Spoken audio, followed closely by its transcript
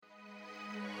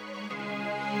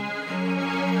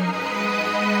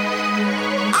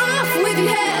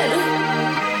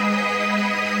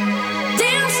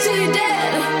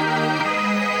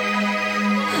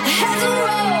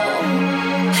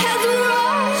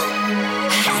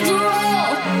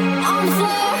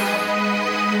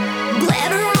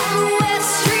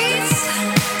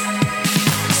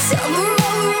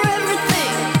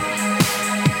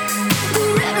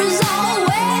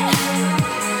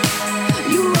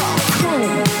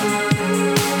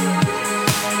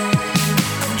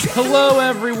Hello,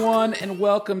 everyone, and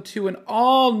welcome to an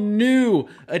all-new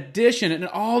edition, an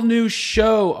all-new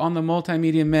show on the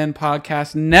Multimedia Men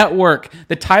Podcast Network.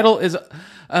 The title is,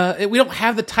 we don't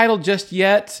have the title just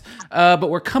yet, but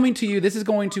we're coming to you. This is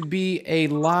going to be a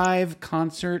live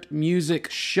concert music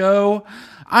show.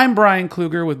 I'm Brian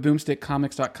Kluger with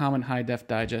boomstickcomics.com and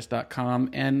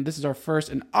highdefdigest.com, and this is our first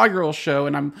inaugural show,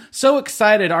 and I'm so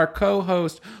excited. Our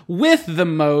co-host with the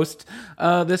most,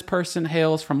 this person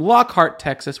hails from Lockhart,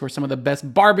 Texas, where some of the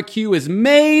best barbecue is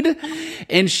made,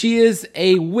 and she is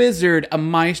a wizard, a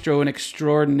maestro, an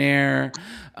extraordinaire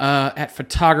at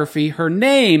photography. Her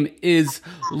name is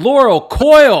Laurel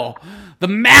Coyle, the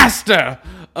master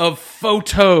of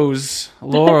photos.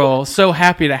 Laurel, so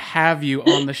happy to have you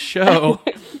on the show.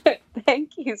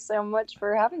 Thank you so much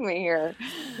for having me here.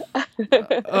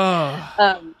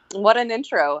 What an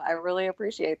intro. I really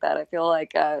appreciate that. I feel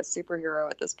like a superhero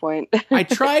at this point. I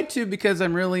tried to because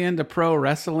I'm really into pro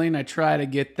wrestling. I try to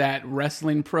get that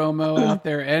wrestling promo out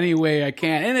there any way I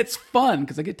can. And it's fun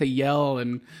because I get to yell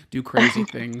and do crazy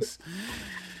things.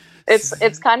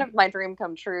 It's kind of my dream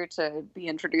come true to be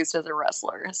introduced as a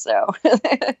wrestler. So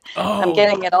I'm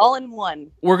getting it all in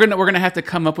one. We're gonna have to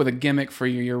come up with a gimmick for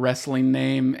you, your wrestling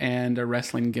name and a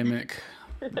wrestling gimmick.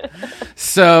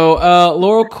 So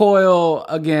Laurel Coyle,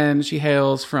 again, she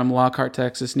hails from Lockhart,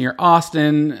 Texas, near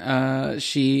Austin.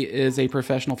 She is a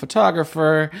professional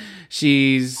photographer.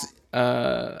 She's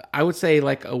I would say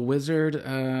like a wizard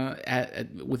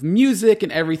with music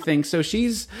and everything. So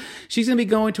she's gonna be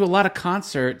going to a lot of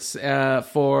concerts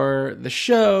for the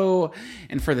show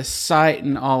and for the site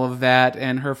and all of that.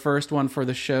 And her first one for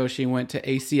the show, she went to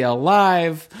ACL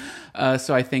Live.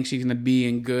 So I think she's going to be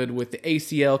in good with the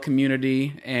ACL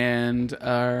community, and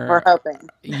we're hoping.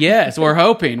 Yes, we're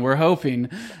hoping.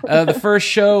 The first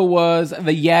show was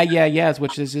the Yeah Yeah Yeahs,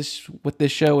 which is just what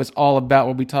this show is all about.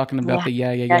 We'll be talking about the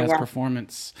Yeah Yeah Yeahs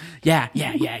performance. Yeah.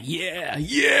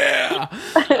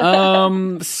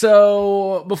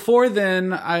 So before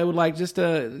then, I would like just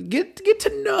to get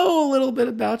to know a little bit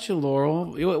about you,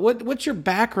 Laurel. What's your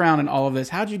background in all of this?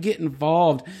 How'd you get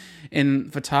involved in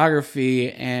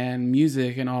photography and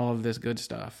music and all of this good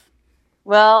stuff?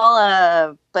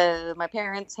 Well, but my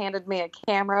parents handed me a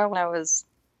camera when I was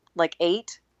like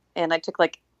 8, and I took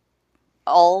like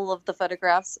all of the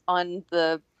photographs on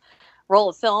the roll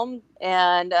of film,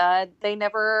 and they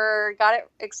never got it.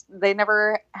 They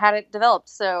never had it developed,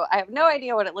 so I have no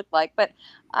idea what it looked like. But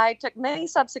I took many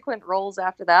subsequent rolls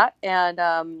after that, and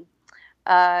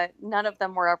none of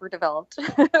them were ever developed.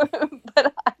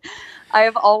 But I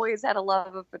have always had a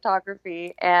love of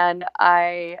photography, and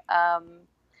I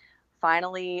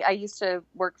used to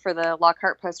work for the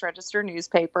Lockhart Post-Register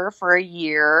newspaper for a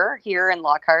year here in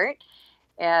Lockhart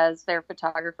as their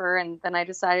photographer, and then I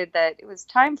decided that it was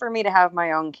time for me to have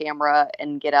my own camera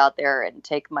and get out there and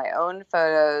take my own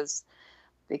photos,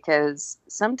 because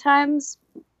sometimes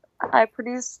I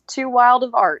produce too wild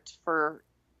of art for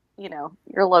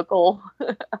your local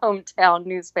hometown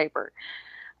newspaper.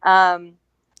 I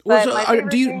was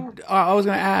going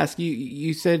to ask you.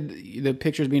 You said the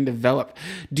pictures being developed.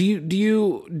 Do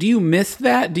you miss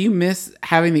that? Do you miss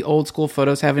having the old school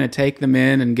photos, having to take them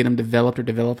in and get them developed, or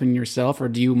developing yourself, or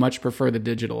do you much prefer the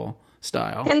digital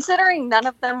style? Considering none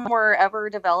of them were ever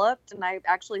developed, and I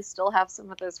actually still have some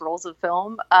of those rolls of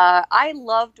film. I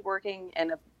loved working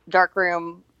in a dark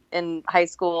room in high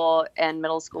school and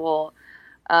middle school.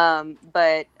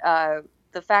 But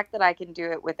the fact that I can do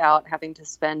it without having to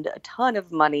spend a ton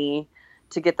of money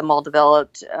to get them all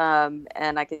developed, and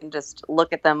I can just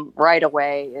look at them right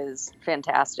away, is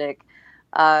fantastic.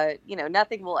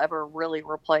 Nothing will ever really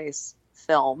replace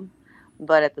film,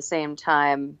 but at the same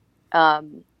time,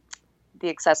 the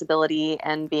accessibility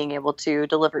and being able to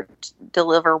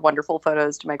deliver wonderful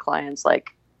photos to my clients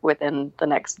like within the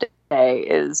next day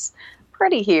is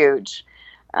pretty huge.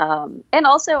 And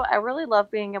also, I really love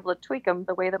being able to tweak them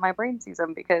the way that my brain sees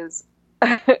them, because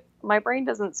my brain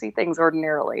doesn't see things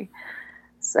ordinarily.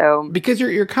 So because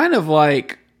you're kind of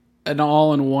like an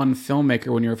all-in-one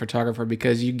filmmaker when you're a photographer,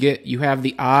 because you have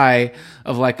the eye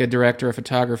of like a director of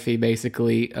photography,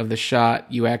 basically, of the shot.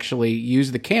 You actually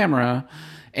use the camera,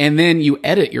 and then you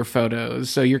edit your photos.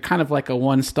 So you're kind of like a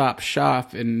one-stop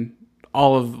shop in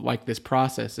all of like this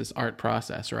art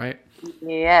process, right?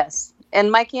 Yes. And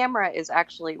my camera is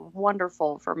actually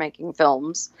wonderful for making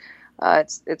films.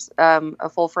 It's a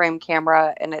full frame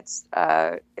camera, and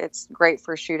it's great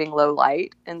for shooting low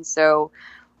light, and so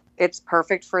it's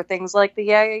perfect for things like the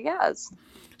Yeah Yeah Yeahs.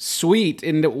 Sweet.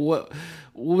 And what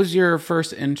was your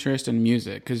first interest in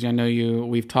music? Because I know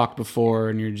we've talked before,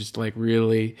 and you're just like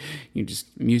really,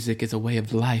 music is a way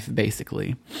of life,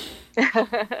 basically.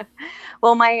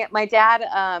 Well, my dad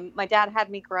had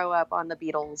me grow up on the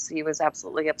Beatles. He was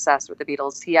absolutely obsessed with the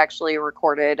Beatles. He actually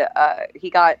recorded.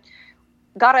 He got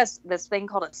us this thing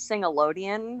called a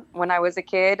sing-a-lodeon when I was a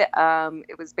kid.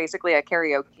 It was basically a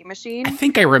karaoke machine. I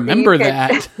think I remember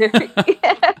that. Yeah,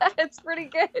 it's pretty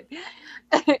good.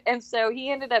 And so he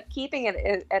ended up keeping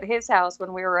it at his house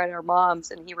when we were at our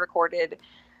mom's, and he recorded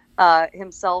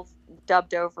himself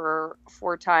dubbed over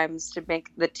 4 times to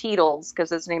make the Teetles, because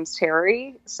his name's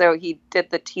Terry. So he did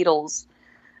the Teetles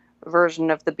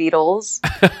version of the Beatles.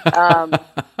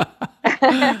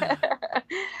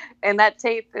 And that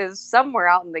tape is somewhere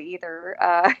out in the ether.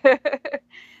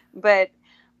 But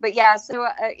yeah, so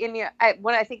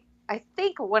I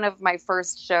think one of my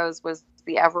first shows was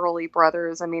the Everly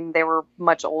Brothers. I mean, they were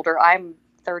much older. I'm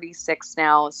 36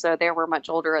 now, so they were much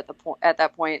older at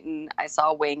that point, and I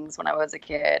saw Wings when I was a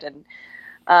kid. And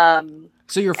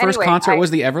so your first concert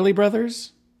was the Everly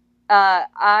Brothers?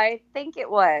 I think it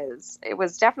was. It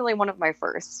was definitely one of my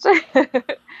first.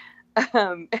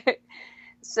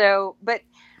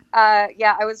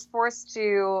 Yeah, I was forced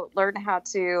to learn how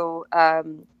to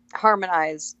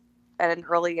harmonize at an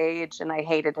early age, and I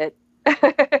hated it.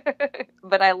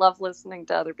 But I love listening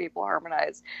to other people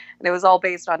harmonize. And it was all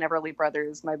based on Everly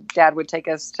Brothers. My dad would take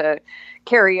us to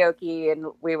karaoke, and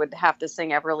we would have to sing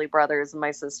Everly Brothers, and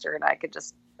my sister and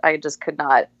I just could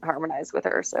not harmonize with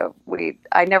her. So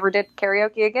I never did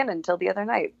karaoke again until the other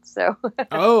night. So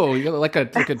oh, you got like a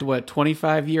what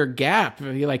 25-year gap?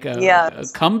 You like a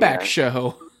comeback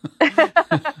show.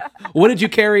 What did you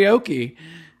karaoke?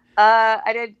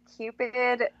 I did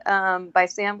Cupid by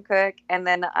Sam Cooke, and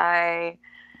then I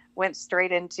went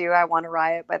straight into I Want to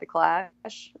Riot by The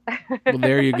Clash. Well,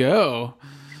 there you go.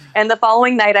 And the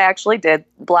following night, I actually did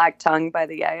Black Tongue by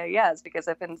the Yeah Yeah Yeahs, because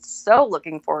I've been so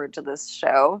looking forward to this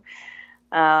show.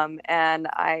 And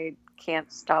I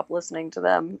can't stop listening to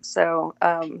them. So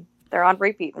they're on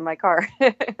repeat in my car.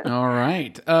 All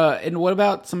right. And what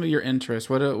about some of your interests?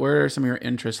 Where are some of your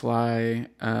interests lie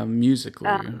musically,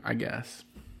 I guess?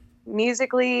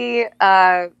 Musically,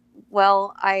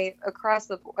 well,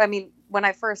 when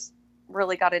I first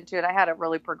really got into it, I had a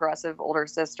really progressive older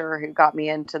sister who got me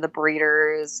into the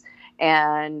Breeders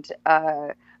and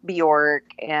Bjork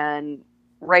and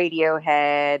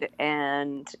Radiohead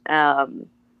and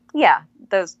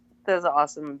those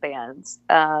awesome bands.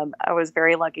 I was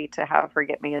very lucky to have her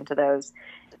get me into those.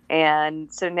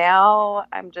 And so now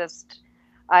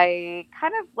I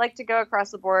kind of like to go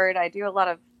across the board. I do a lot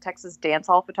of Texas dance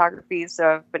hall photography,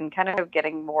 so I've been kind of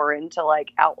getting more into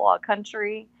like outlaw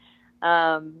country.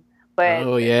 But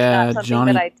oh yeah, it's not something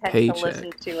Johnny that I tend Paycheck. to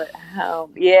listen to at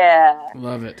home. Yeah,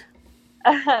 love it.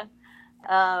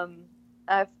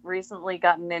 I've recently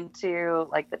gotten into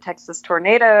like the Texas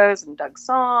Tornadoes and Doug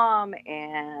Somm,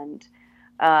 and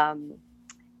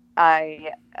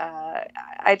I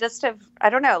just have, I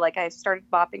don't know, like I started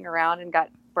bopping around and got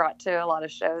brought to a lot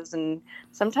of shows, and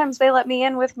sometimes they let me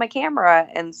in with my camera,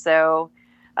 and so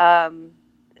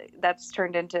that's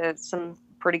turned into some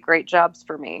pretty great jobs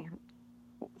for me.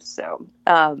 So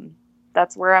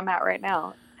that's where I'm at right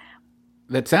now.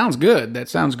 That sounds good. That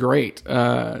sounds great.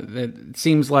 It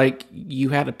seems like you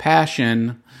had a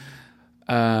passion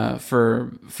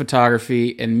for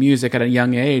photography and music at a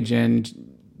young age,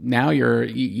 and now you're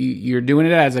doing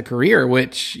it as a career,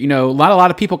 which not a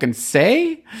lot of people can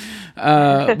say.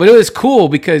 But it was cool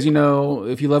because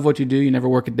if you love what you do, you never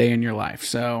work a day in your life.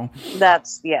 So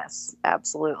yes,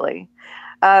 absolutely.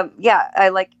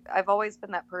 I've always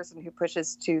been that person who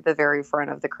pushes to the very front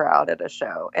of the crowd at a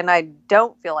show, and I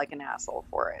don't feel like an asshole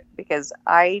for it because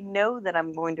I know that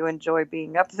I'm going to enjoy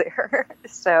being up there.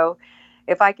 So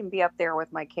if I can be up there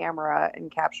with my camera and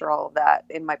capture all of that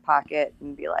in my pocket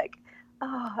and be like,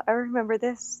 oh, I remember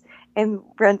this, and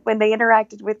when they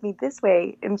interacted with me this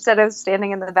way, instead of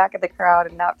standing in the back of the crowd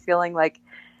and not feeling like,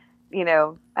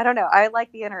 I don't know. I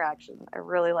like the interaction. I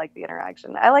really like the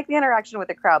interaction. I like the interaction with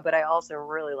the crowd, but I also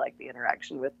really like the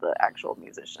interaction with the actual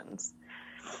musicians.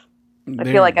 I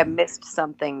feel like I missed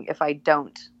something if I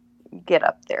don't get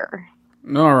up there.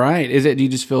 All right. Do you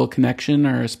just feel a connection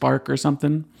or a spark or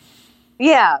something?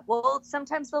 Yeah. Well,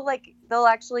 sometimes they'll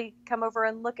actually come over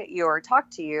and look at you or talk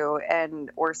to you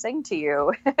or sing to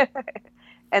you.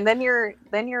 And then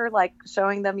you're like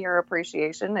showing them your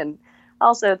appreciation. And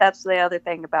also, that's the other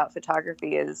thing about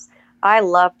photography is I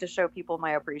love to show people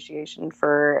my appreciation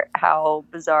for how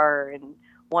bizarre and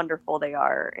wonderful they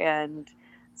are. And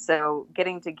so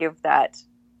getting to give that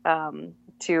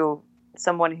to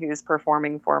someone who's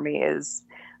performing for me is,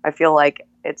 I feel like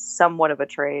it's somewhat of a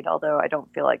trade, although I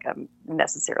don't feel like I'm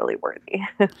necessarily worthy.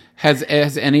 Has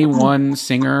any one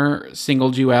singer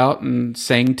singled you out and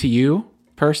sang to you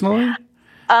personally?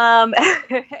 Um,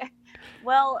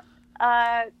 well,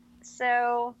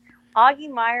 so Augie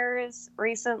Myers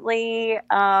recently,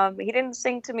 he didn't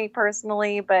sing to me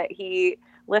personally, but he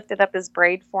lifted up his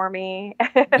braid for me.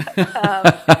 um,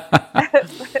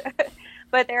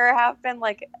 but there have been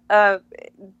like,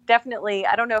 definitely,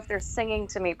 I don't know if they're singing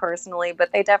to me personally,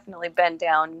 but they definitely bend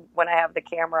down when I have the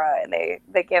camera and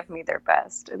they give me their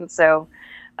best. And so,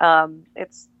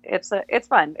 it's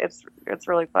fun. It's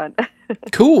really fun.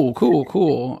 Cool.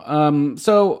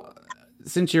 So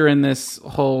since you're in this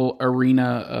whole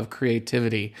arena of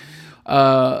creativity,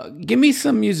 give me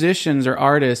some musicians or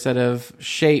artists that have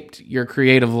shaped your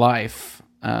creative life.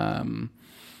 You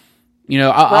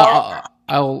know,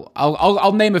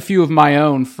 I'll name a few of my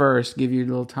own first, give you a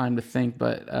little time to think.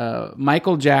 But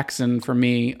Michael Jackson for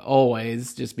me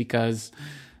always, just because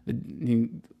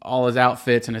all his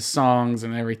outfits and his songs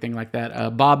and everything like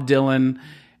that. Bob Dylan,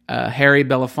 Harry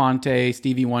Belafonte,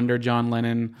 Stevie Wonder, John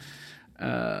Lennon,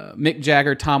 Mick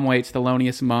Jagger, Tom Waits,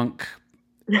 Thelonious Monk.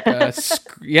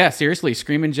 Yeah, seriously,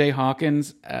 Screamin' Jay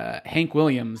Hawkins, Hank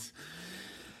Williams,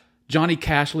 Johnny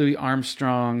Cash, Louis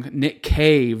Armstrong, Nick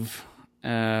Cave,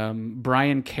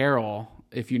 Brian Carroll,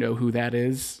 if you know who that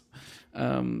is.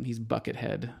 He's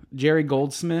Buckethead. Jerry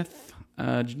Goldsmith,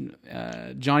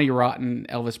 Johnny Rotten,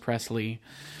 Elvis Presley.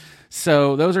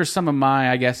 So those are some of my,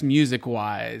 I guess,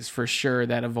 music-wise, for sure,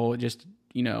 that have all just,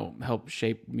 helped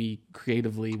shape me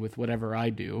creatively with whatever I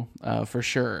do, for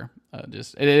sure.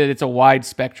 It's a wide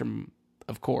spectrum,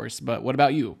 of course. But what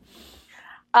about you?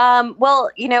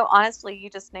 Well, honestly, you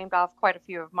just named off quite a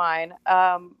few of mine.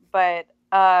 But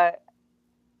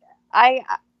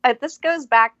this goes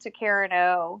back to Karen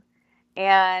O,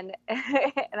 and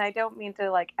and I don't mean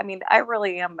to I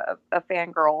really am a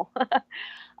fangirl.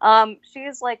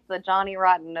 She's like the Johnny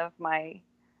Rotten of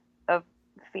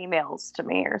females to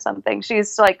me or something.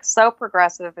 She's like so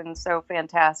progressive and so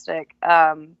fantastic.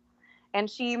 And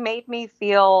she made me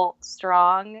feel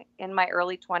strong in my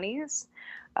early 20s.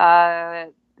 Uh,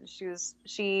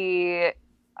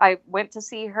 I went to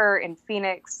see her in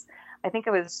Phoenix. I think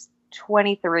I was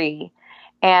 23,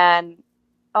 and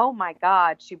oh my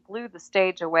God, she blew the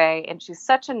stage away. And she's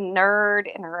such a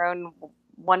nerd in her own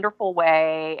wonderful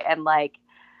way, and like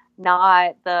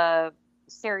not the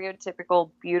stereotypical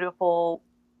beautiful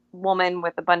woman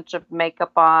with a bunch of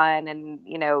makeup on and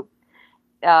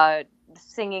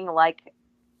singing like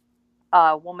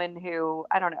a woman who,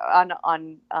 I don't know,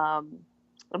 on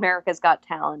America's Got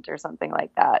Talent or something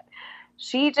like that.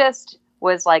 She just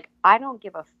was like, I don't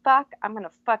give a fuck. I'm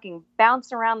gonna fucking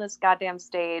bounce around this goddamn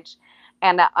stage,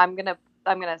 and I'm gonna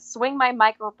swing my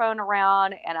microphone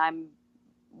around, and I'm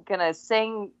gonna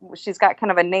sing. She's got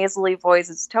kind of a nasally voice.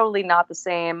 It's totally not the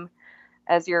same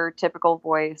as your typical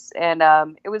voice, and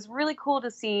it was really cool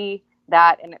to see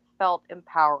that, and it felt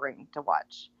empowering to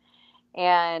watch.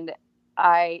 And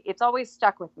it's always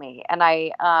stuck with me. And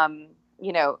I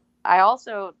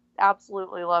also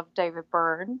absolutely love David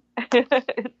Byrne.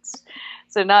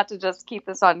 So not to just keep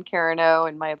this on Karen O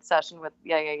and my obsession with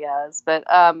yeahs, but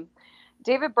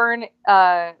David Byrne,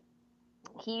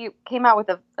 he came out with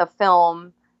a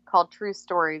film called True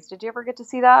Stories. Did you ever get to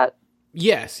see that?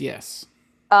 Yes.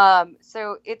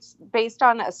 So it's based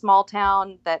on a small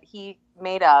town that he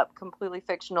made up, completely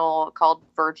fictional, called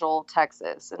Virgil,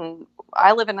 Texas. And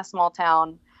I live in a small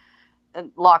town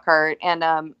in Lockhart,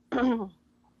 and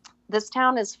this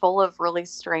town is full of really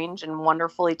strange and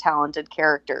wonderfully talented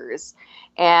characters.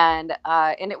 And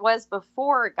it was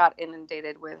before it got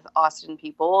inundated with Austin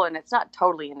people, and it's not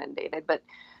totally inundated, but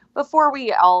before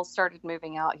we all started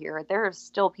moving out here, there are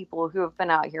still people who have been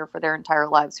out here for their entire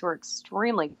lives who are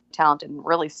extremely talented and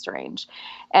really strange.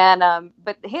 And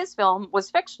but his film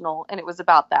was fictional, and it was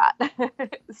about that.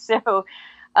 So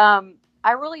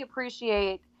I really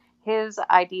appreciate his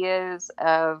ideas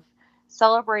of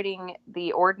celebrating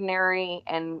the ordinary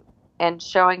and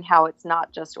showing how it's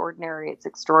not just ordinary, it's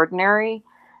extraordinary.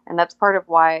 And that's part of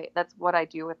why that's what I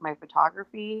do with my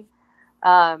photography.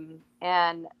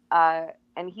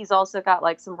 And he's also got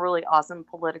like some really awesome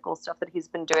political stuff that he's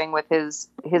been doing with his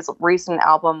recent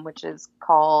album, which is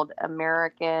called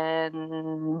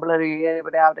American,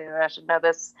 I should know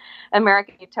this,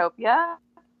 American Utopia.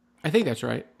 I think that's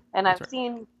right. And I've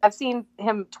seen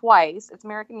him twice. It's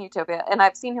American Utopia, and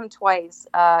I've seen him twice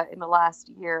in the last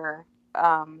year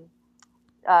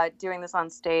doing this on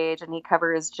stage. And he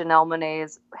covers Janelle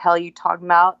Monáe's "Hell You Talking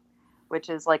About," which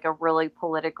is like a really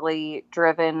politically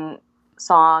driven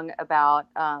song about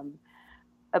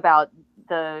about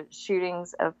the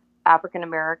shootings of African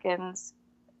Americans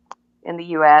in the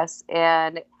U.S.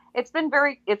 and it's been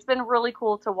really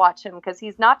cool to watch him because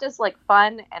he's not just like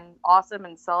fun and awesome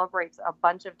and celebrates a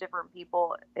bunch of different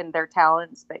people and their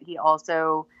talents, but he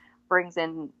also brings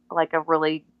in like a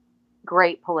really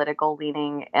great political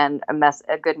leaning and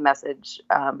a good message.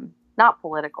 Not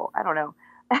political, I don't know,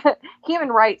 human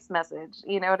rights message.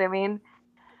 You know what I mean?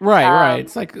 Right.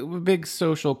 It's like a big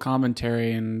social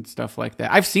commentary and stuff like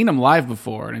that. I've seen him live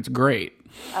before, and it's great.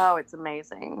 Oh, it's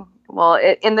amazing. Well,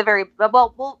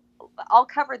 I'll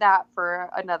cover that for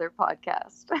another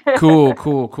podcast. Cool.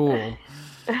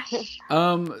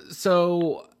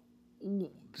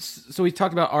 So we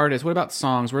talked about artists. What about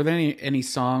songs? Were there any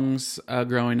songs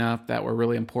growing up that were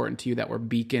really important to you, that were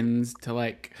beacons to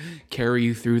like carry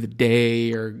you through the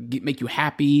day or make you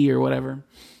happy or whatever?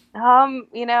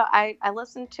 I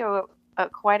listened to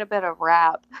quite a bit of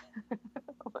rap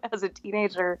as a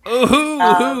teenager.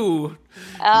 Ooh.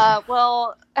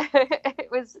 Well,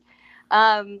 it was,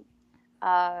 oh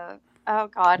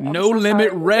God. No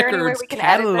Limit Records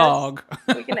catalog.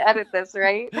 We can edit this,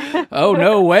 right? Oh,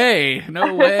 no way.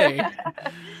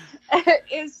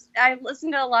 I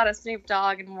listened to a lot of Snoop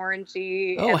Dogg and Warren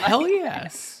G. Oh, hell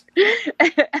yes.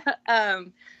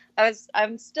 I'm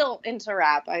still into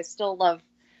rap. I still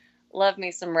love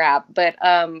me some rap, but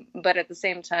at the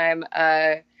same time,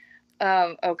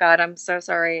 oh God, I'm so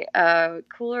sorry.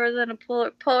 Cooler than a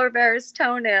polar bear's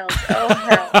toenails. Oh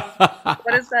hell.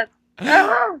 What is that?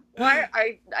 Oh, why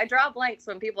I draw blanks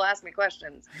when people ask me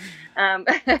questions.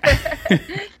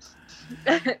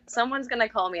 Someone's gonna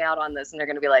call me out on this, and they're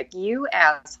gonna be like, "You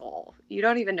asshole! You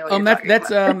don't even know what you're talking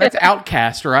about." That's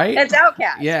Outkast, right? It's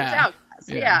Outkast. Yeah. It's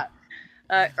Outkast.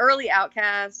 Yeah. Early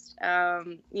Outkast.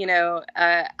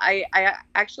 I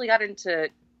actually got into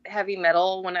heavy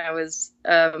metal when I was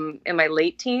in my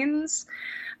late teens,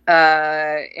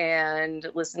 and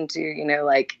listened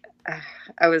to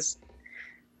I was.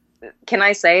 Can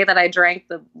I say that I drank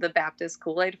the Baptist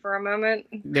Kool-Aid for a moment?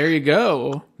 There you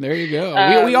go.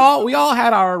 We all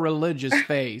had our religious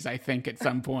phase, I think, at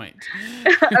some point.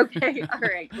 Okay, all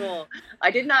right, cool.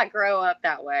 I did not grow up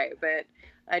that way, but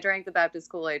I drank the Baptist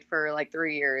Kool-Aid for like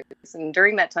 3 years. And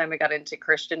during that time, I got into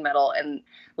Christian metal and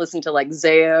listened to like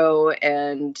Zao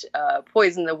and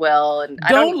Poison the Well. And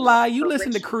don't lie, you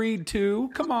listened to Creed too.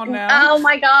 Come on now. Oh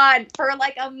my God. For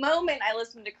like a moment, I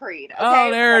listened to Creed. Okay? Oh,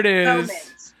 there it is.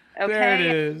 Moment. Okay. There it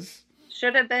is.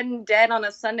 Should have been dead on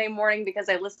a Sunday morning because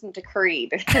I listened to Creed.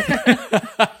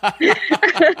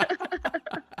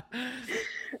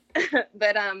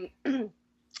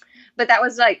 But that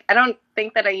was like, I don't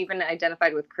think that I even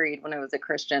identified with Creed when I was a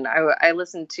Christian. I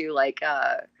listened to like,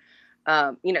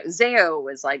 Zao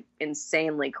was like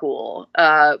insanely cool.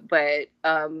 But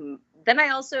then I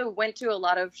also went to a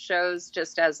lot of shows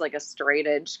just as like a straight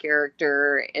edge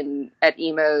character at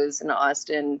emos in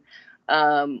Austin.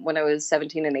 When I was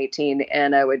 17 and 18,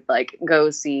 and I would like go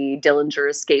see Dillinger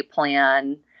Escape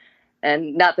Plan,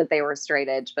 and not that they were straight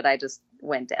edge, but I just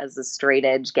went as a straight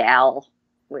edge gal,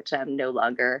 which I'm no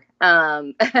longer.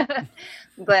 But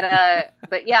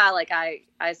yeah, like I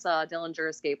saw Dillinger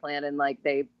Escape Plan, and like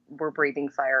they were breathing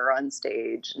fire on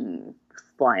stage and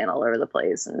flying all over the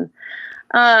place. And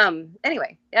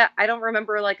anyway, yeah, I don't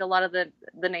remember like a lot of the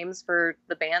names for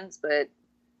the bands, but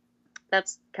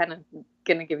that's kind of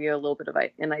gonna give you a little bit of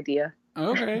an idea.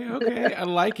 Okay, I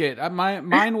like it.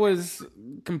 Mine was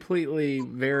completely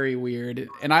very weird,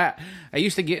 and I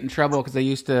used to get in trouble because I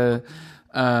used to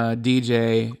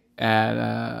DJ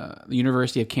at the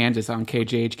University of Kansas on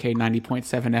KJHK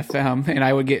 90.7 FM, and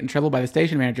I would get in trouble by the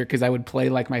station manager because I would play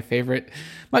like my favorite,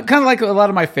 kind of like a lot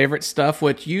of my favorite stuff,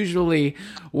 which usually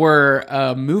were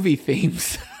movie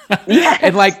themes. Yes.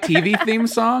 And like TV theme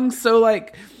songs. So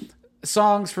like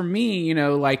songs for me,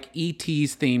 like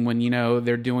E.T.'s theme when,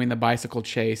 they're doing the bicycle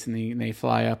chase and they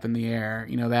fly up in the air.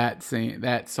 That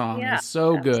song is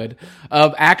so good.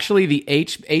 Actually, the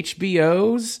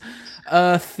HBO's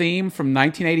theme from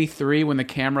 1983 when the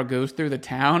camera goes through the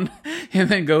town and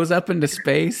then goes up into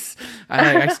space.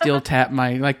 I still tap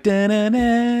my like. I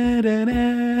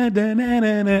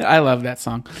love that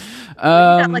song. You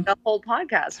got like a whole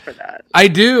podcast for that. I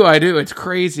do. It's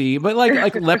crazy, but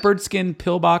like leopard skin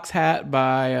pillbox hat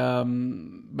by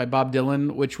Bob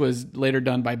Dylan, which was later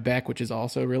done by Beck, which is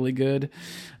also really good.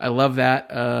 I love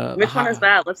that. Which one is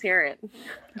that? Let's hear it.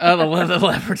 The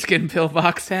leopard skin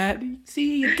pillbox hat.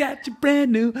 See, you got your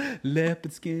brand new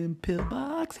leopard skin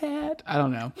pillbox hat. I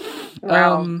don't know.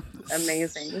 Wow.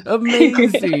 Amazing.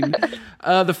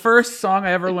 The first song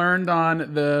I ever learned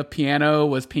on the piano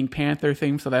was Pink Panther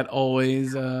theme, so that always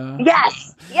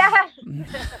Yes.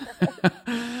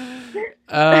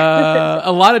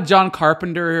 A lot of John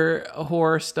Carpenter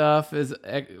horror stuff is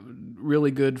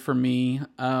really good for me.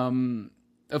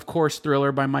 Of course,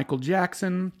 Thriller by Michael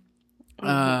Jackson.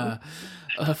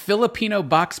 A Filipino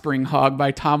Box Spring Hog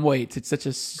by Tom Waits. It's such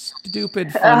a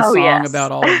stupid, fun song about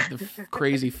all of the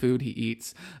crazy food he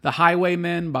eats. The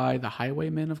Highwaymen by The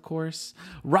Highwaymen, of course.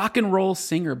 Rock and Roll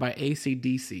Singer by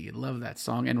AC/DC. Love that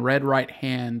song. And Red Right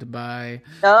Hand by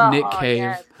Nick Cave.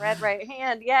 Yes. Red Right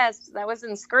Hand, yes. That was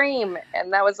in Scream.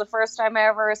 And that was the first time I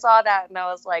ever saw that. And I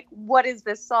was like, what is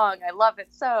this song? I love it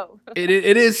so. It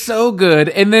is so good.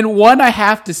 And then one I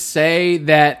have to say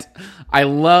that I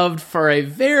loved for a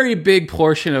very big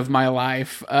portion of my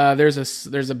life.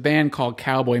 There's a band called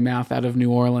Cowboy Mouth out of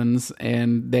New Orleans,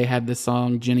 and they had this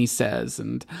song Jenny Says,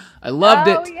 and I loved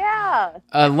it. Oh yeah,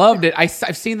 I loved it. I've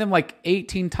seen them like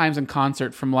 18 times in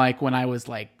concert from like when I was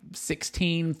like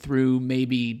 16 through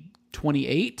maybe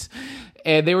 28.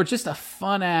 And they were just a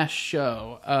fun ass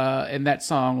show. And that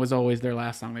song was always their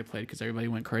last song they played because everybody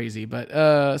went crazy.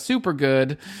 But super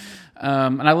good.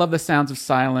 And I love the Sounds of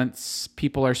Silence.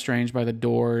 People Are Strange by the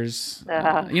Doors.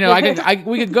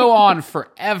 We could go on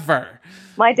forever.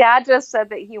 My dad just said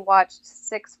that he watched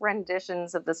 6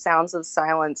 renditions of the Sounds of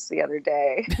Silence the other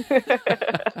day.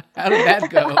 How did that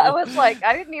go? I was like,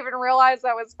 I didn't even realize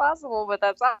that was possible, but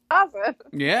that's awesome.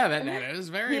 Yeah, that is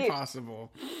very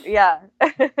possible. Yeah.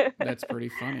 That's pretty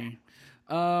funny.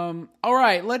 All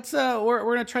right, let's we're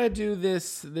gonna try to do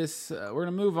this we're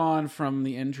gonna move on from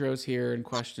the intros here and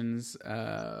questions.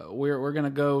 We're gonna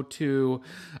go to,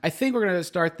 I think we're gonna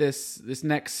start this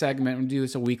next segment and do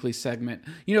this a weekly segment,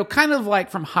 kind of like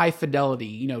from High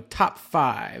Fidelity, top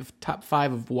five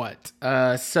of what,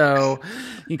 so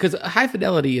because High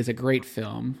Fidelity is a great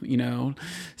film,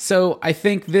 so I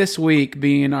think this week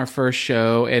being our first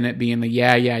show and it being the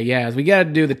yeahs, we gotta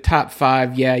do the top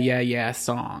 5 yeah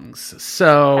songs.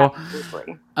 So,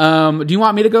 do you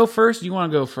want me to go first? Do you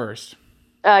want to go first?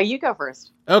 You go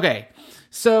first. Okay.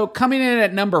 So coming in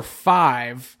at number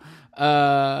 5,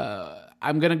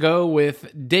 I'm going to go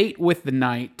with Date with the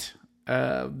Night,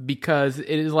 because it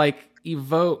is like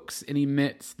evokes and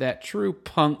emits that true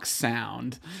punk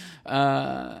sound.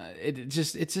 It's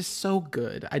just so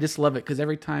good. I just love it because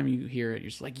every time you hear it,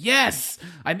 you're just like, yes,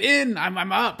 I'm in,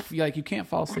 I'm up. Like, you can't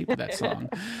fall asleep with that song.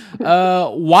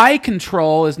 Y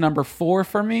Control is number 4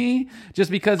 for me,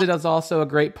 just because it is also a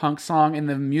great punk song, and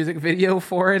the music video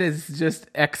for it is just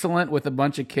excellent with a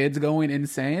bunch of kids going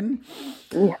insane.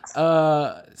 Yes.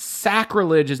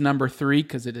 Sacrilege is number 3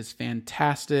 because it is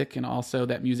fantastic, and also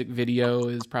that music video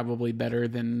is probably better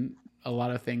than a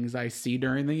lot of things I see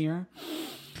during the year.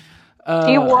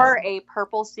 She wore a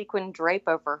purple sequin drape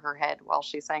over her head while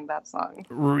she sang that song.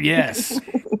 Yes.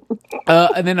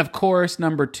 And then, of course,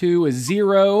 number 2 is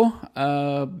Zero,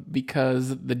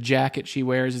 because the jacket she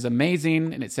wears is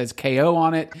amazing, and it says KO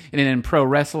on it. And then in pro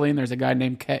wrestling, there's a guy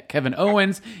named Kevin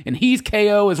Owens, and he's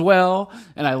KO as well,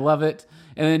 and I love it.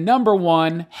 And then number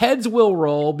 1, Heads Will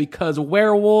Roll, because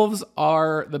werewolves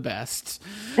are the best.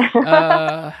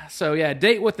 So yeah,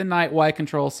 Date with the Night, Y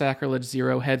Control, Sacrilege,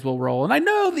 Zero, Heads Will Roll. And I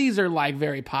know these are like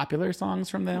very popular songs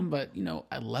from them, but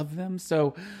I love them.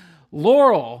 So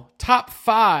Laurel, top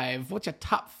 5. What's your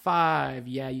top 5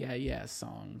 yeah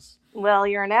songs? Well,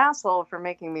 you're an asshole for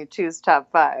making me choose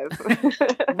top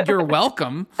 5. You're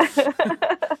welcome.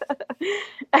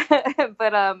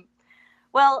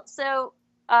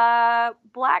 But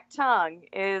Black Tongue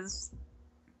is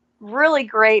really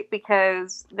great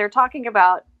because they're talking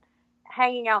about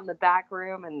hanging out in the back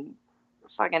room and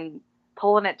fucking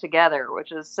pulling it together,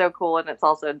 which is so cool. And it's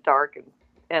also dark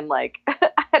and like, I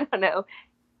don't know,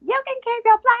 you can keep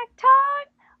your black tongue.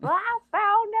 I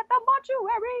found at the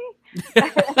mortuary.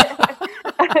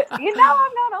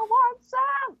 I'm gonna want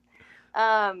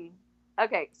some.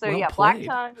 Okay, so well played. Black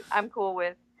Tongue,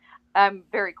 I'm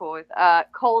very cool with.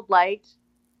 Cold Light,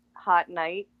 Hot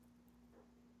Night,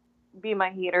 Be My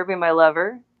Heater, Be My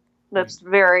Lover. That's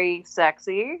very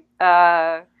sexy.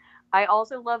 I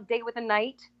also love Date with the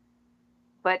Night,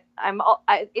 but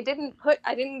I didn't put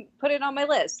it on my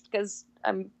list because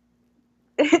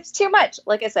it's too much.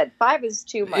 Like I said, 5 is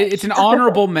too much. It's an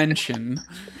honorable mention.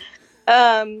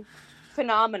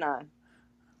 Phenomena.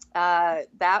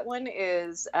 That one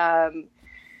is I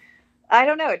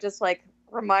don't know, it just like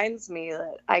reminds me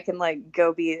that I can like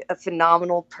go be a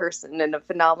phenomenal person and a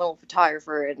phenomenal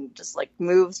photographer, and just like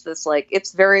moves this, like,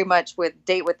 it's very much with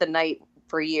Date with the Night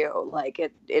for you. Like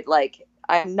it like,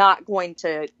 I'm not going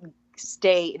to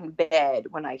stay in bed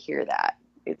when I hear that.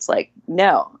 It's like,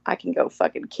 no, I can go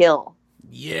fucking kill.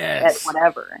 Yes. At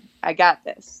whatever. I got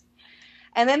this.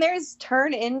 And then there's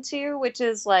Turn Into, which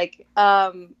is like,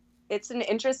 it's an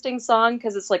interesting song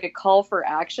because it's like a call for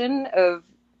action of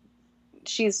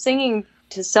she's singing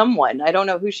to someone. I don't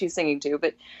know who she's singing to,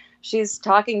 but she's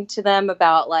talking to them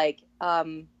about like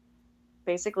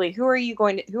basically who are you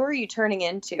turning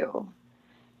into,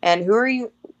 and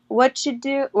what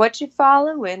you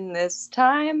following this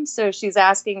time. So she's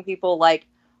asking people like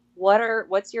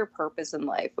what's your purpose in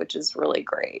life, which is really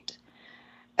great.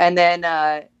 And then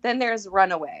there's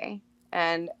Runaway,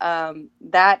 and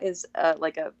that is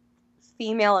like a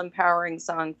female empowering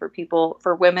song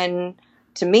for women,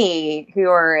 to me, who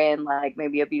are in like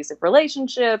maybe abusive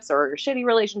relationships or shitty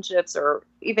relationships, or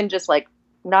even just like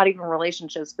not even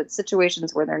relationships, but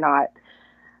situations where they're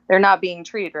not being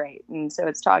treated right. And so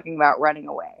it's talking about running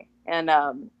away. And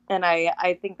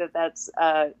I think that's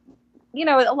a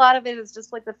lot of it is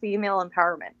just like the female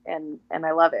empowerment, and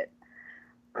I love it.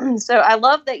 So I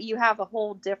love that you have a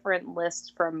whole different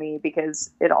list from me,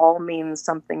 because it all means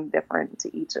something different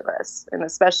to each of us. And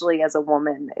especially as a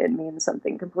woman, it means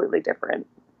something completely different.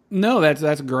 No,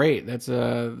 that's great. That's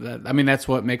that's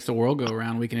what makes the world go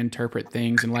around. We can interpret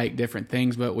things and like different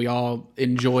things, but we all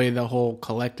enjoy the whole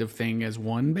collective thing as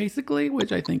one, basically,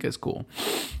 which I think is cool.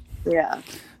 Yeah.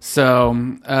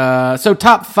 So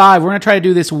top 5, we're going to try to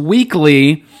do this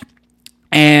weekly.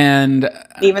 And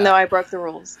even though I broke the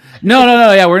rules. No.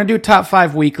 Yeah, we're going to do top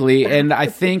 5 weekly. And I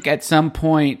think at some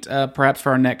point, perhaps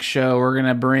for our next show, we're going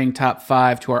to bring top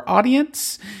 5 to our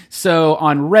audience. So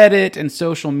on Reddit and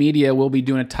social media, we'll be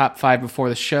doing a top 5 before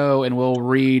the show, and we'll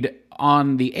read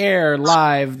on the air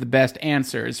live the best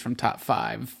answers from top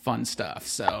 5. Fun stuff.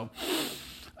 So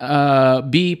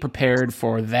be prepared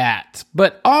for that.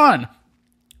 But on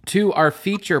to our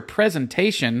feature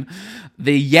presentation,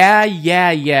 the Yeah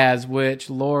Yeahs, which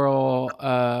Laurel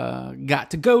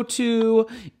got to go to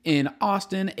in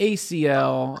Austin,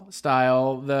 ACL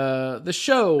style, the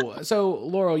show. So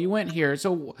Laurel, you went here.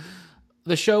 So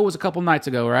the show was a couple nights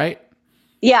ago, right?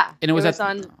 Yeah, and it was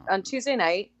on Tuesday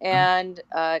night, and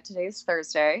today's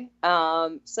Thursday.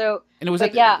 And it was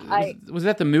was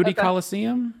that the Moody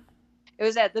Coliseum? It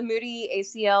was at the Moody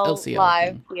ACL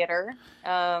Live Theater.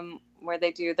 Where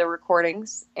they do the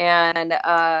recordings, and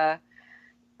I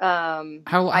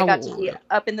got to be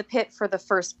up in the pit for the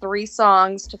first 3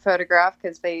 songs to photograph,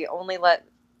 because they only let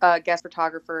guest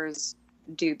photographers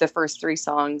do the first 3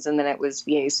 songs, and then it was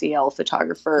the ACL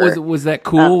photographer. Was that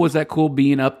cool? Was that cool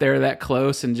being up there that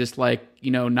close and just like,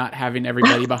 not having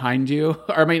everybody behind you,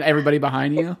 or everybody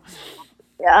behind you?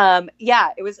 Yeah,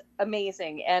 it was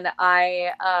amazing, and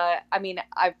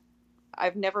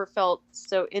I've never felt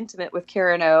so intimate with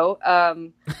Karen O.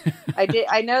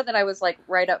 I know that I was like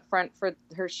right up front for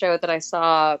her show that I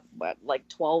saw like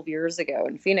 12 years ago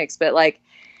in Phoenix, but like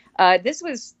this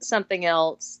was something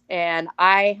else, and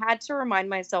I had to remind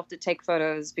myself to take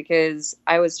photos because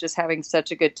I was just having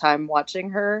such a good time watching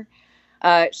her.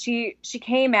 She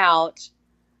came out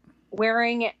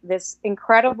wearing this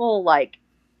incredible like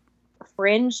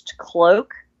fringed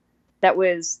cloak that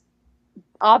was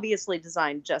obviously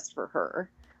designed just for her,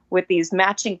 with these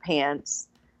matching pants,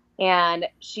 and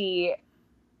she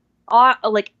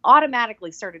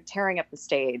automatically started tearing up the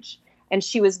stage, and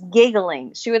she was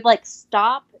giggling. She would like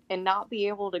stop and not be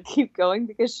able to keep going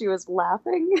because she was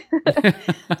laughing.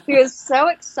 She was so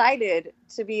excited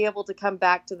to be able to come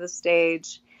back to the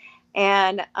stage,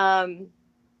 and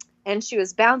she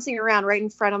was bouncing around right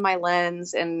in front of my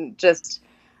lens, and just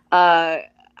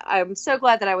I'm so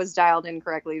glad that I was dialed in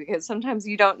correctly, because sometimes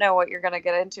you don't know what you're going to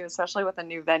get into, especially with a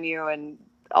new venue and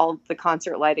all the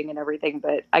concert lighting and everything.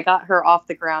 But I got her off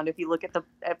the ground. If you look at the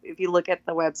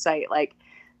website, like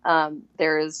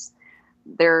there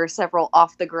are several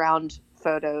off the ground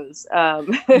photos.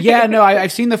 Yeah, no,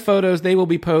 I've seen the photos. They will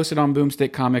be posted on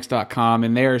boomstickcomics.com,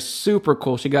 and they're super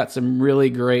cool. She got some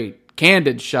really great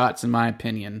candid shots, in my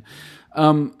opinion.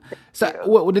 So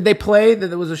what did they play? That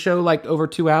there was a show like over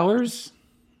 2 hours?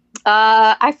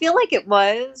 I feel like it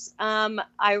was.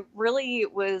 I really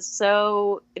was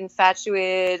so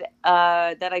infatuated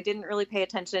that I didn't really pay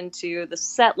attention to the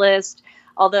set list.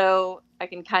 Although I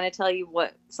can kind of tell you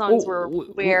what songs were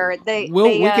where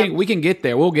we can get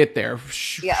there. We'll get there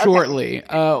shortly.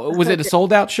 Okay. Was it a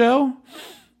sold out show?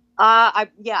 Yeah. I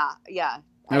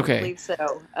Okay. believe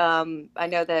so. I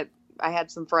know that I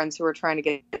had some friends who were trying to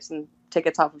get some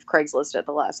tickets off of Craigslist at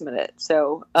the last minute.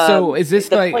 So is this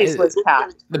the place was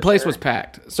packed? The place was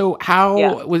packed. So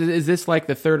is this like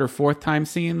the 3rd or 4th time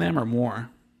seeing them, or more?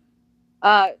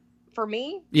 For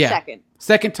me,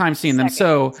 second time seeing them.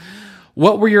 So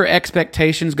what were your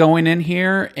expectations going in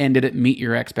here, and did it meet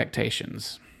your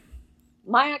expectations?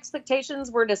 My expectations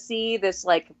were to see this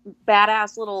like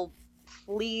badass little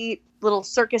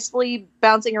circus flea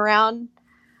bouncing around.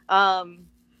 on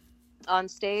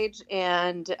stage,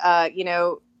 and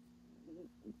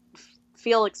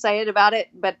feel excited about it.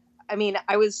 But I mean,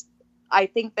 I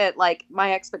think that like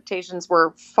my expectations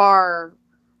were far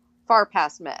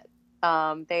past met.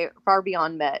 They far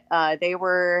beyond met. They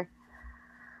were.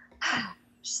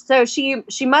 So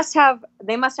they must have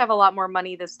a lot more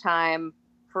money this time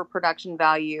for production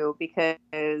value,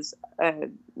 because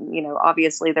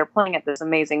obviously they're playing at this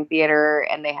amazing theater,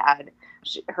 and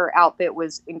her outfit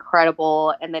was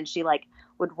incredible, and then she like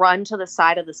would run to the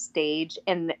side of the stage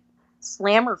and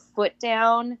slam her foot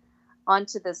down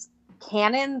onto this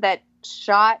cannon that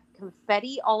shot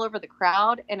confetti all over the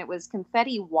crowd, and it was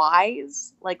confetti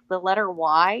Y's, like the letter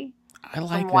Y. I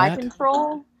like from Y that.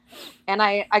 Control. And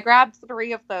I grabbed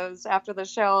 3 of those after the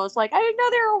show. I was like, I didn't know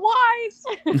they were Ys.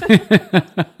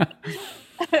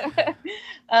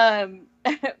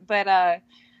 But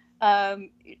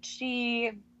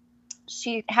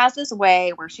she has this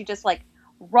way where she just like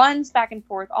runs back and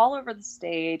forth all over the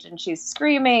stage, and she's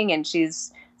screaming and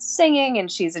she's singing,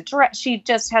 and she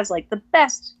just has like the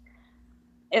best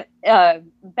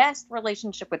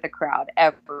relationship with the crowd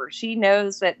ever. She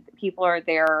knows that people are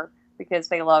there because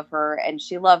they love her, and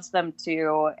she loves them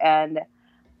too. And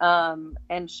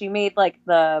she made like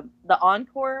the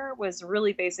encore was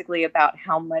really basically about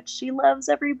how much she loves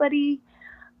everybody.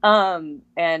 I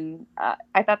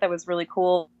thought that was really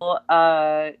cool.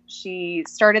 She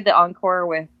started the encore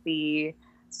with the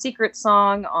secret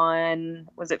song on,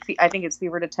 I think it's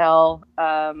Fever to Tell,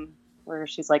 where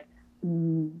she's like,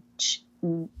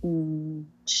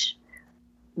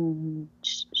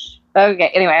 okay,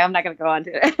 anyway, I'm not going to go on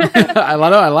to it. I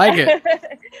love it. I like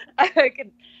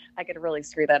it. I could really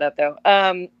screw that up though.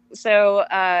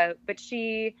 But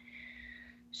she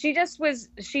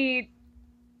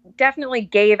definitely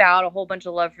gave out a whole bunch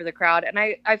of love for the crowd. And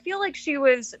I feel like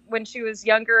when she was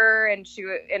younger and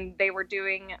they were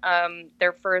doing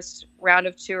their first round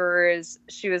of tours,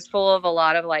 she was full of a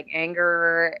lot of like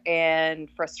anger and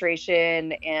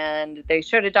frustration. And they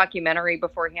showed a documentary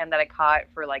beforehand that I caught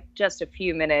for like just a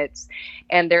few minutes.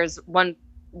 And there's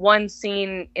one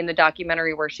scene in the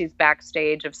documentary where she's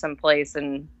backstage of some place,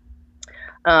 and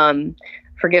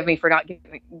forgive me for not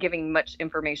giving much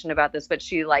information about this, but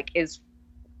she like is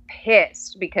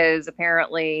pissed because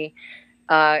apparently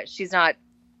she's not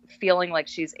feeling like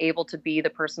she's able to be the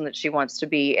person that she wants to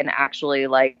be and actually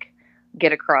like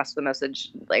get across the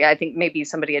message. Like, I think maybe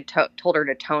somebody had told her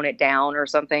to tone it down or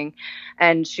something,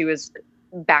 and she was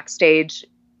backstage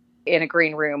in a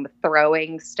green room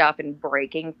throwing stuff and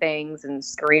breaking things and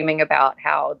screaming about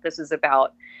how this is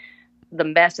about the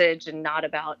message and not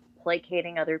about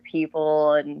placating other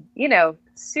people, and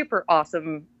super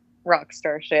awesome rock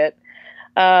star shit.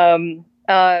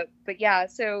 But yeah,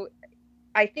 so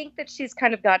I think that she's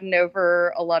kind of gotten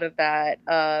over a lot of that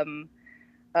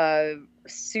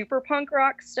super punk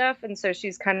rock stuff, and so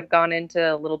she's kind of gone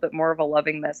into a little bit more of a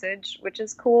loving message, which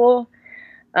is cool.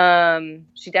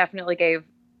 She definitely gave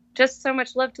just so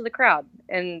much love to the crowd,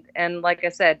 and like I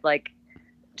said, like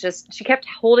just she kept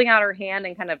holding out her hand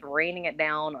and kind of raining it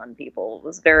down on people. It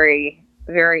was very,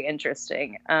 very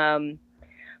interesting.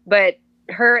 But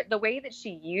the way that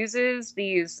she uses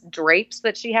these drapes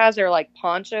that she has are like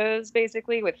ponchos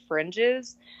basically with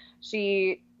fringes.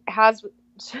 She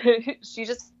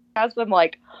just has them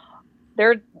like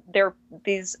they're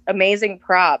these amazing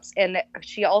props. And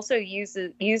she also used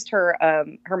her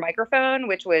microphone,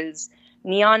 which was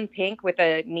neon pink with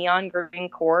a neon green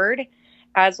cord,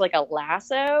 as like a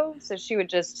lasso. So she would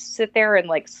just sit there and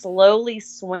like slowly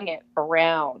swing it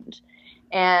around.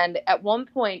 And at one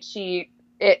point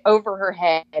it over her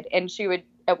head, and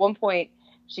at one point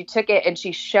she took it and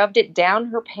she shoved it down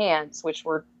her pants, which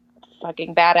were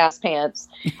fucking badass pants,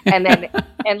 and then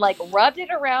and like rubbed it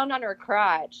around on her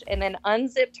crotch, and then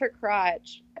unzipped her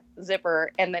crotch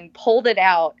zipper and then pulled it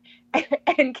out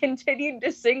and continued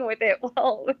to sing with it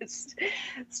while it was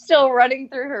still running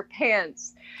through her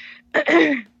pants.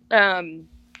 I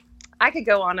could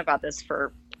go on about this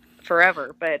for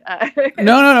forever, but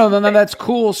No, that's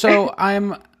cool. So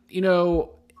I'm,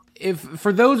 if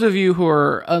for those of you who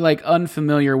are like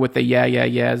unfamiliar with the Yeah Yeah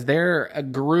Yeahs, they're a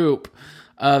group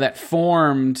that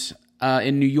formed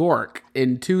in New York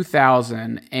in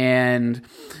 2000, and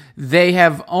they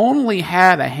have only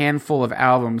had a handful of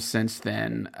albums since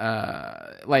then.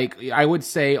 Like I would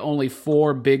say only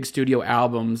 4 big studio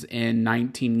albums in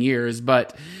 19 years,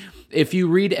 but if you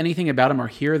read anything about them or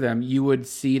hear them, you would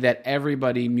see that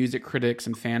everybody, music critics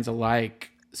and fans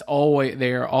alike,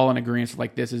 they're all in agreement.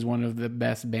 Like, this is one of the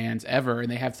best bands ever, and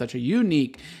they have such a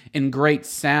unique and great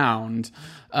sound,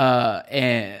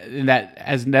 and that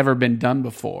has never been done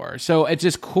before. So it's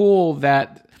just cool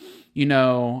that you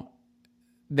know,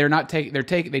 they take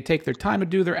their time to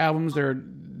do their albums. They're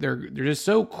just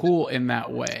so cool in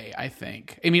that way, I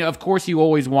think. I mean, of course you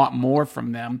always want more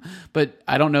from them, but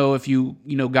I don't know if you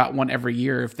got one every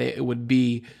year, if it would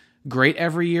be great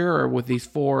every year, or with these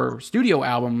 4 studio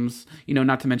albums,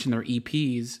 not to mention their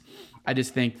EPs. I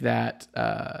just think that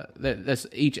that's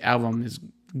each album is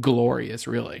glorious,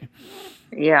 really.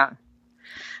 Yeah.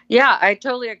 Yeah, I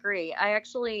totally agree. I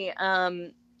actually,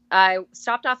 I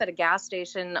stopped off at a gas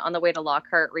station on the way to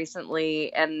Lockhart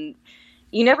recently, and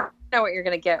you never know what you're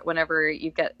going to get whenever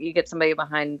you get somebody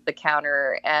behind the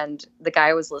counter, and the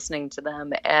guy was listening to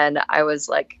them, and I was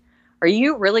like, "Are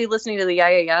you really listening to the Yeah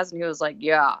Yeah Yeahs?" And he was like,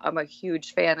 "Yeah, I'm a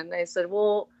huge fan." And I said,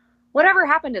 "Well, whatever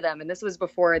happened to them?" And this was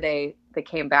before they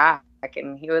came back,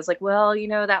 and he was like, "Well,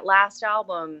 that last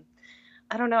album,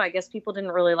 I don't know. I guess people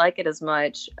didn't really like it as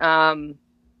much.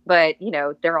 But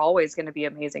they're always going to be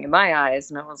amazing in my eyes."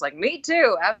 And I was like, "Me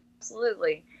too,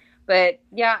 absolutely." But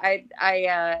yeah,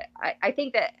 I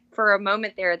think that for a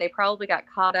moment there, they probably got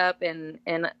caught up in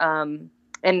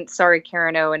and sorry,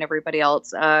 Karen O and everybody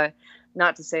else,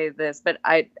 not to say this, but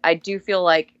I do feel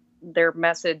like their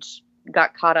message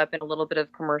got caught up in a little bit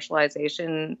of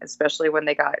commercialization, especially when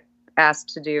they got asked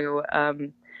to do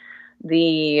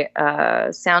the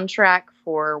soundtrack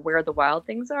for Where the Wild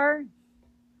Things Are.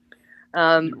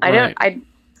 Right. I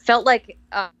felt like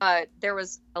there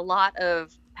was a lot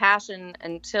of passion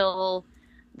until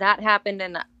that happened,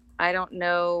 and I don't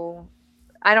know.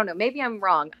 Maybe I'm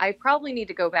wrong. I probably need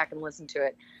to go back and listen to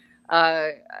it.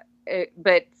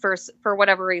 But for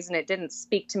whatever reason, it didn't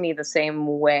speak to me the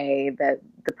same way that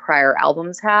the prior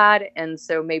albums had, and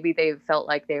so maybe they felt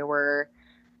like they were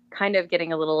kind of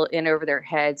getting a little in over their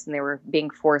heads, and they were being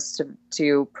forced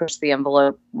to push the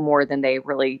envelope more than they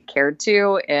really cared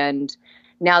to. And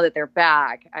now that they're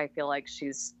back, I feel like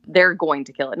they're going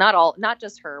to kill it. Not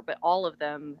just her, but all of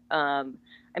them. I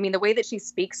mean, the way that she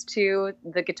speaks to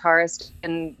the guitarist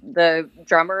and the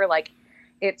drummer, like,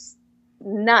 it's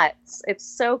nuts. It's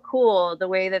so cool the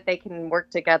way that they can work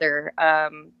together.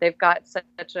 They've got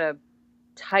such a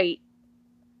tight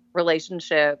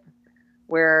relationship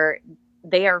where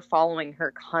they are following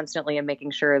her constantly and making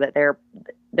sure that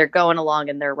they're going along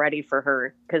and they're ready for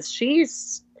her, because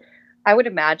she's, I would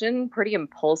imagine, pretty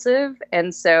impulsive.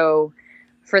 And so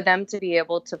for them to be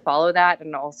able to follow that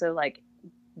and also like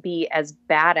be as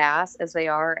badass as they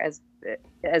are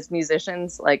as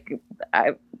musicians, like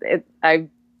I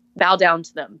bow down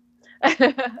to them.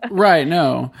 Right.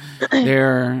 No,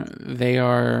 they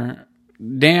are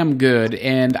damn good,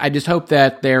 and I just hope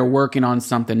that they're working on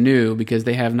something new, because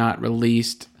they have not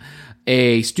released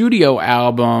a studio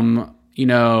album.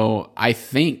 I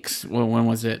think, when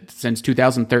was it? Since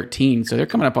 2013. So they're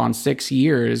coming up on 6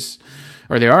 years,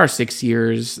 or they are 6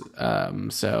 years.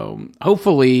 So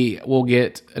hopefully we'll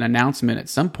get an announcement at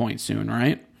some point soon,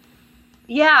 right?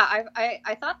 Yeah,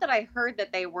 I thought that I heard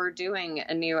that they were doing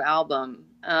a new album.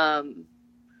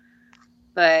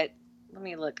 But let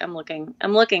me look. I'm looking.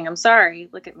 I'm sorry.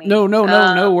 Look at me. No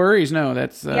worries. No,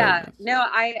 that's yeah. No,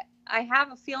 I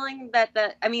have a feeling that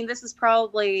this is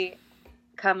probably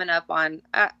coming up on.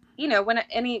 When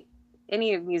any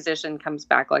musician comes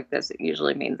back like this, it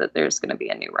usually means that there's going to be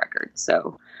a new record.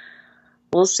 So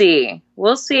we'll see.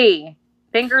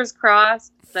 Fingers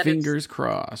crossed. Fingers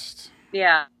crossed.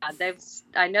 Yeah,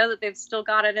 I know that they've still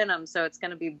got it in them, so it's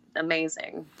going to be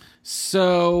amazing.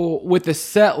 So with the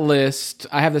set list,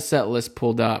 I have the set list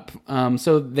pulled up.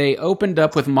 So they opened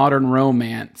up with Modern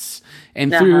Romance,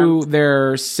 and through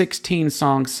their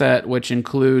 16-song set, which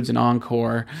includes an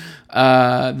encore,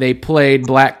 they played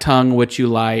Black Tongue, What You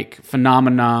Like,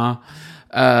 Phenomena.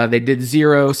 They did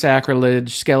Zero,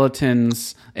 Sacrilege,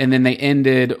 Skeletons, and then they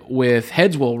ended with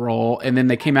Heads Will Roll, and then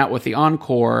they came out with the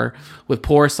encore with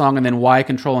Poor Song, and then Why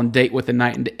Control and Date with the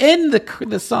Night. And to end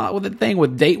the song with the thing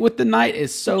with Date with the Night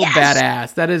is so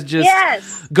badass. That is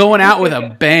just going out with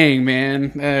a bang,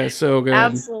 man. So good.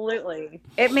 Absolutely.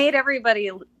 It made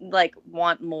everybody like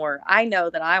want more. I know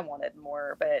that I wanted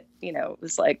more, but it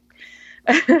was like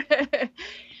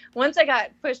once I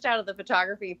got pushed out of the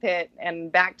photography pit and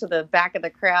back to the back of the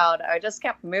crowd, I just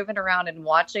kept moving around and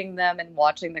watching them and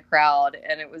watching the crowd.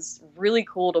 And it was really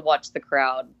cool to watch the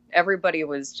crowd. Everybody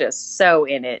was just so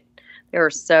in it. They were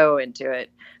so into it.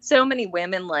 So many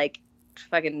women like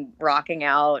fucking rocking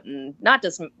out, and not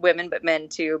just women, but men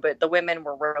too. But the women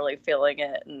were really feeling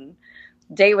it. And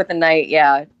Date with the Night,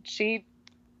 yeah, she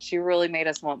really made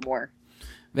us want more.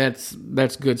 That's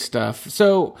good stuff.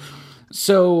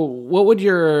 So what would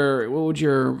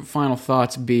your final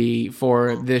thoughts be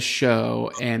for this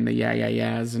show and the Yeah Yeah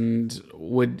Yeahs, and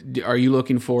are you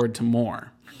looking forward to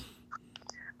more?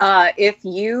 If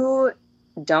you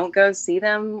don't go see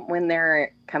them when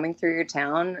they're coming through your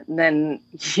town, then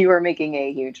you are making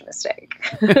a huge mistake.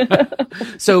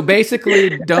 So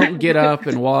basically, don't get up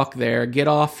and walk there. Get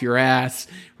off your ass,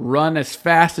 run as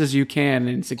fast as you can,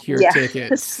 and secure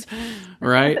tickets.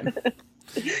 Right?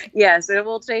 Yes, it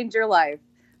will change your life.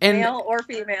 And, male or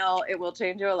female, it will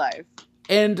change your life.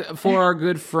 And for our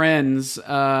good friends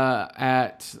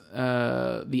at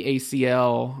the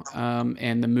ACL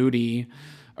and the Moody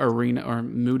Arena or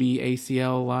Moody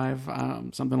ACL Live,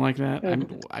 something like that.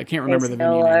 I can't remember the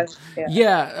venue name.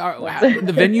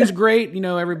 The venue's great. You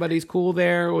know, everybody's cool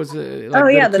there. Was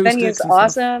the venue's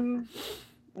awesome.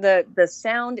 The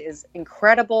sound is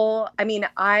incredible. I mean,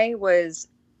 I was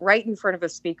right in front of a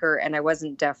speaker and I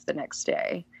wasn't deaf the next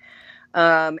day.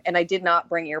 And I did not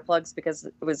bring earplugs because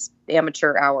it was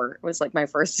amateur hour. It was like my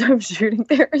first time shooting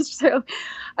there. So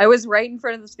I was right in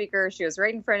front of the speaker. She was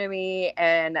right in front of me,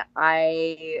 and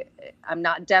I'm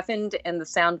not deafened, and the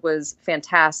sound was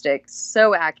fantastic.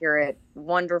 So accurate,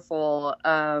 wonderful.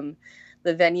 The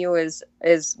venue is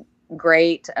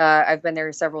great. I've been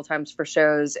there several times for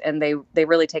shows, and they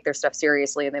really take their stuff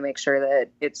seriously, and they make sure that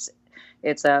it's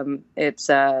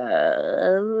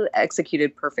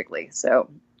executed perfectly. So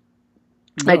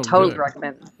I totally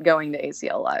recommend going to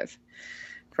ACL Live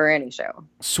for any show.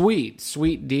 Sweet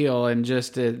deal. And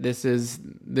just this is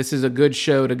a good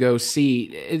show to go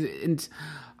see.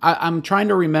 I'm trying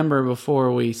to remember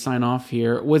before we sign off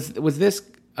here. Was this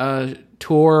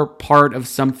tour part of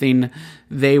something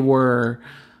they were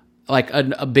like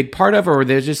a big part of, or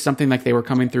there's just something like they were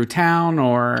coming through town,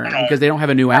 or because they don't have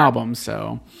a new album?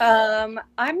 So I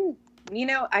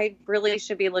really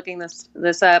should be looking this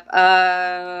up.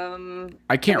 I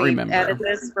can't remember. Edit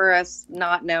this for us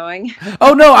not knowing.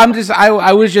 Oh no,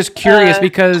 I was just curious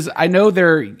because I know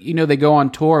they go on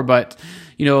tour, but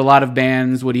a lot of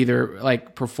bands would either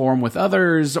like perform with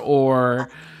others or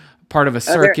part of a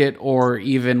circuit, or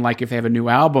even like if they have a new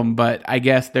album. But I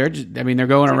guess they're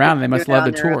going around. They must love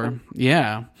the tour.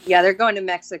 Yeah, they're going to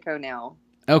Mexico now.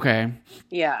 Okay.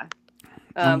 Yeah.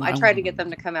 I tried to get them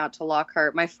to come out to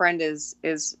Lockhart. My friend is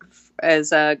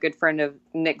a good friend of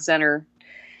Nick Zenner,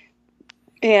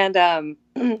 and I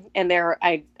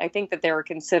think that they were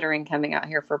considering coming out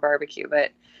here for barbecue,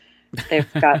 but they've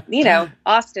got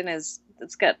Austin it's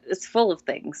full of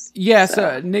things. Yes,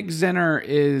 Nick Zenner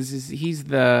he's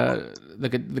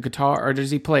the guitar, or does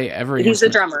he play every? He's the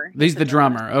drummer. He's the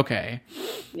drummer. Okay.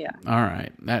 Yeah. All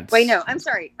right. Wait, no, I'm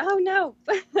sorry. Oh no,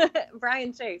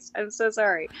 Brian Chase. I'm so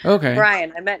sorry. Okay.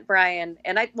 Brian. I met Brian,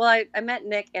 and I met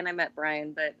Nick and I met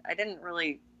Brian, but I didn't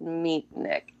really meet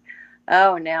Nick.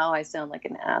 Oh, now I sound like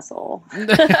an asshole.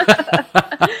 Edit.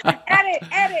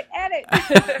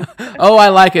 Oh, I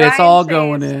like it. Brian it's all Chase,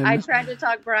 going in. I tried to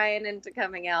talk Brian into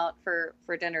coming out for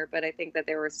dinner, but I think that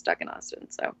they were stuck in Austin.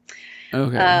 So,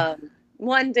 okay.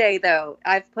 One day though,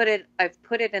 I've put it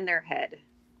in their head.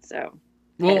 So,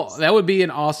 well, that would be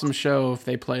an awesome show if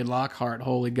they played Lockhart.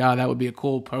 Holy God, that would be a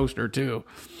cool poster too.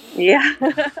 Yeah.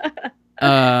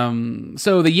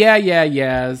 So the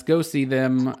yeahs, go see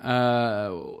them.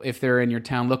 If they're in your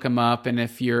town, look them up. And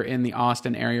if you're in the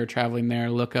Austin area or traveling there,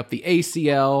 look up the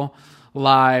ACL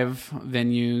Live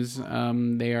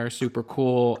venues. They are super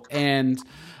cool. And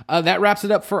that wraps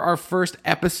it up for our first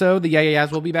episode. The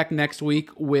yeahs will be back next week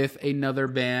with another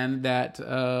band that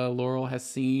Laurel has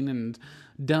seen and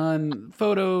done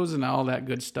photos and all that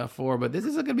good stuff for, but this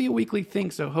is going to be a weekly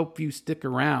thing, so hope you stick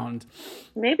around.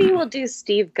 Maybe we'll do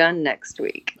Steve Gunn next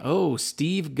week. Oh,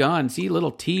 Steve Gunn. See, a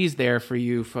little tease there for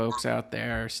you folks out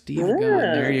there. Steve Gunn.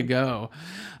 There you go.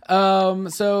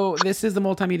 So this is the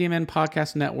Multimedia Men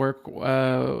Podcast Network.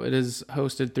 It is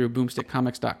hosted through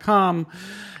boomstickcomics.com.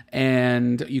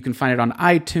 And you can find it on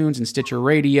iTunes and Stitcher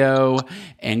Radio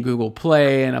and Google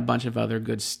Play and a bunch of other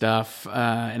good stuff.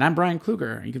 And I'm Brian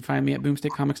Kluger. You can find me at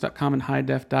boomstickcomics.com and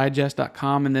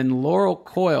highdefdigest.com. And then Laurel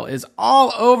Coyle is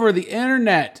all over the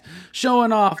internet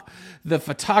showing off the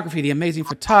photography, the amazing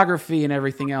photography and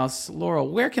everything else. Laurel,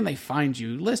 where can they find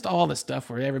you? List all the stuff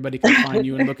where everybody can find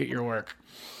you and look at your work.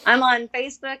 I'm on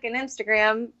Facebook and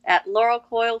Instagram at Laurel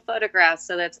Coyle Photographs.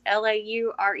 So that's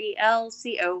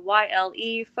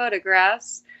LaurelCoyle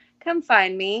Photographs. Come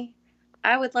find me.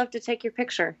 I would love to take your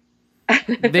picture.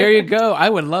 There you go. I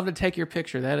would love to take your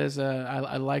picture. That is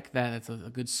I like that. It's a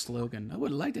good slogan. I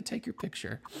would like to take your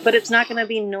picture. But it's not going to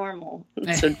be normal.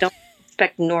 So don't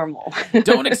expect normal.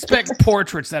 Don't expect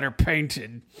portraits that are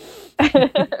painted.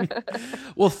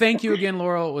 Well, thank you again,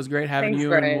 Laurel. It was great having you,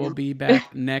 Brian. And we'll be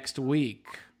back next week.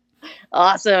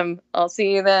 Awesome. I'll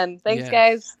see you then. Thanks,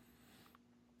 guys.